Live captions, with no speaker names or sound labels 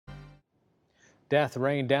Death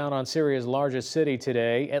rained down on Syria's largest city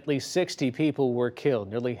today. At least 60 people were killed,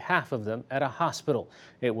 nearly half of them at a hospital.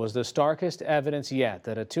 It was the starkest evidence yet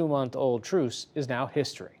that a 2-month-old truce is now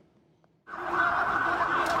history.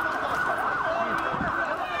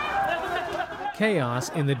 Chaos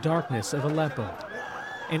in the darkness of Aleppo.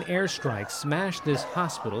 An airstrike smashed this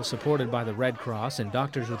hospital, supported by the Red Cross and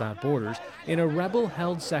Doctors Without Borders, in a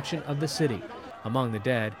rebel-held section of the city. Among the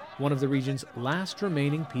dead, one of the region's last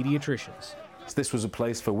remaining pediatricians. This was a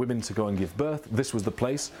place for women to go and give birth. This was the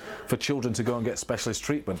place for children to go and get specialist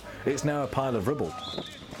treatment. It's now a pile of rubble.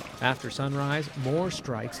 After sunrise, more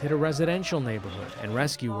strikes hit a residential neighborhood, and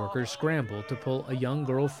rescue workers scrambled to pull a young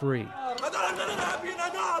girl free.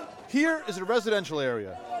 Here is a residential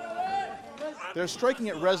area. They're striking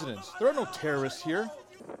at residents. There are no terrorists here.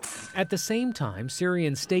 At the same time,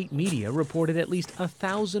 Syrian state media reported at least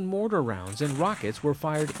 1,000 mortar rounds and rockets were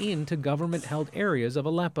fired into government-held areas of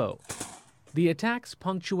Aleppo. The attacks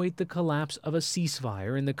punctuate the collapse of a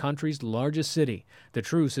ceasefire in the country's largest city. The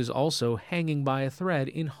truce is also hanging by a thread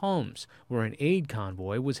in Homs, where an aid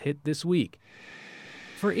convoy was hit this week.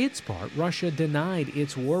 For its part, Russia denied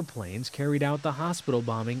its warplanes carried out the hospital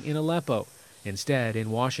bombing in Aleppo. Instead,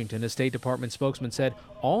 in Washington, a State Department spokesman said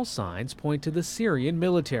all signs point to the Syrian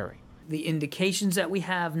military. The indications that we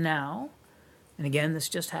have now, and again, this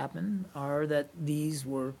just happened, are that these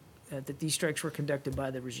strikes were conducted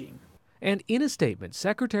by the regime. And in a statement,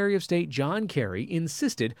 Secretary of State John Kerry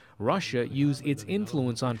insisted Russia use its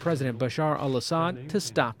influence on President Bashar al-Assad to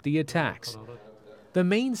stop the attacks. The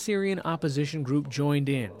main Syrian opposition group joined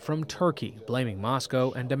in from Turkey, blaming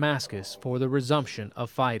Moscow and Damascus for the resumption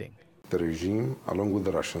of fighting. The regime, along with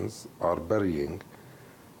the Russians, are burying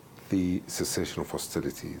the cessation of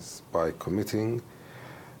hostilities by committing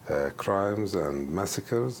crimes and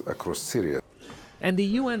massacres across Syria. And the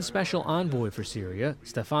UN Special Envoy for Syria,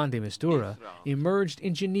 Staffan de Mistura, emerged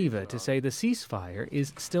in Geneva to say the ceasefire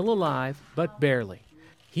is still alive, but barely.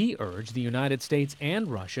 He urged the United States and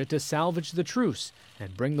Russia to salvage the truce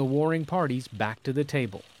and bring the warring parties back to the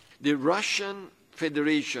table. The Russian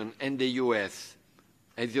Federation and the US,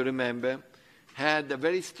 as you remember, had a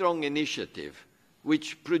very strong initiative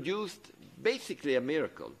which produced basically a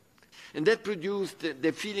miracle. And that produced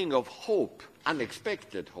the feeling of hope,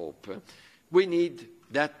 unexpected hope. We need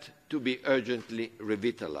that to be urgently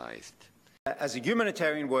revitalized. As a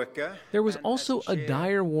humanitarian worker... There was also a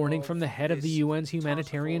dire warning from the head of the UN's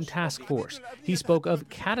humanitarian task force. He spoke of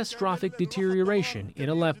catastrophic deterioration in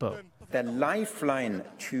Aleppo. The lifeline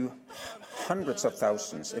to hundreds of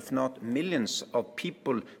thousands, if not millions of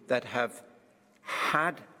people that have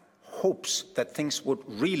had hopes that things would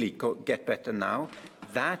really get better now,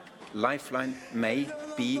 that lifeline may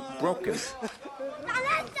be broken.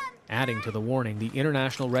 Adding to the warning, the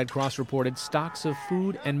International Red Cross reported stocks of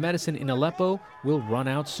food and medicine in Aleppo will run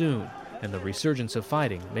out soon, and the resurgence of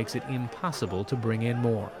fighting makes it impossible to bring in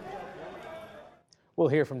more. We'll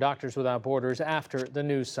hear from Doctors Without Borders after the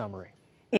news summary.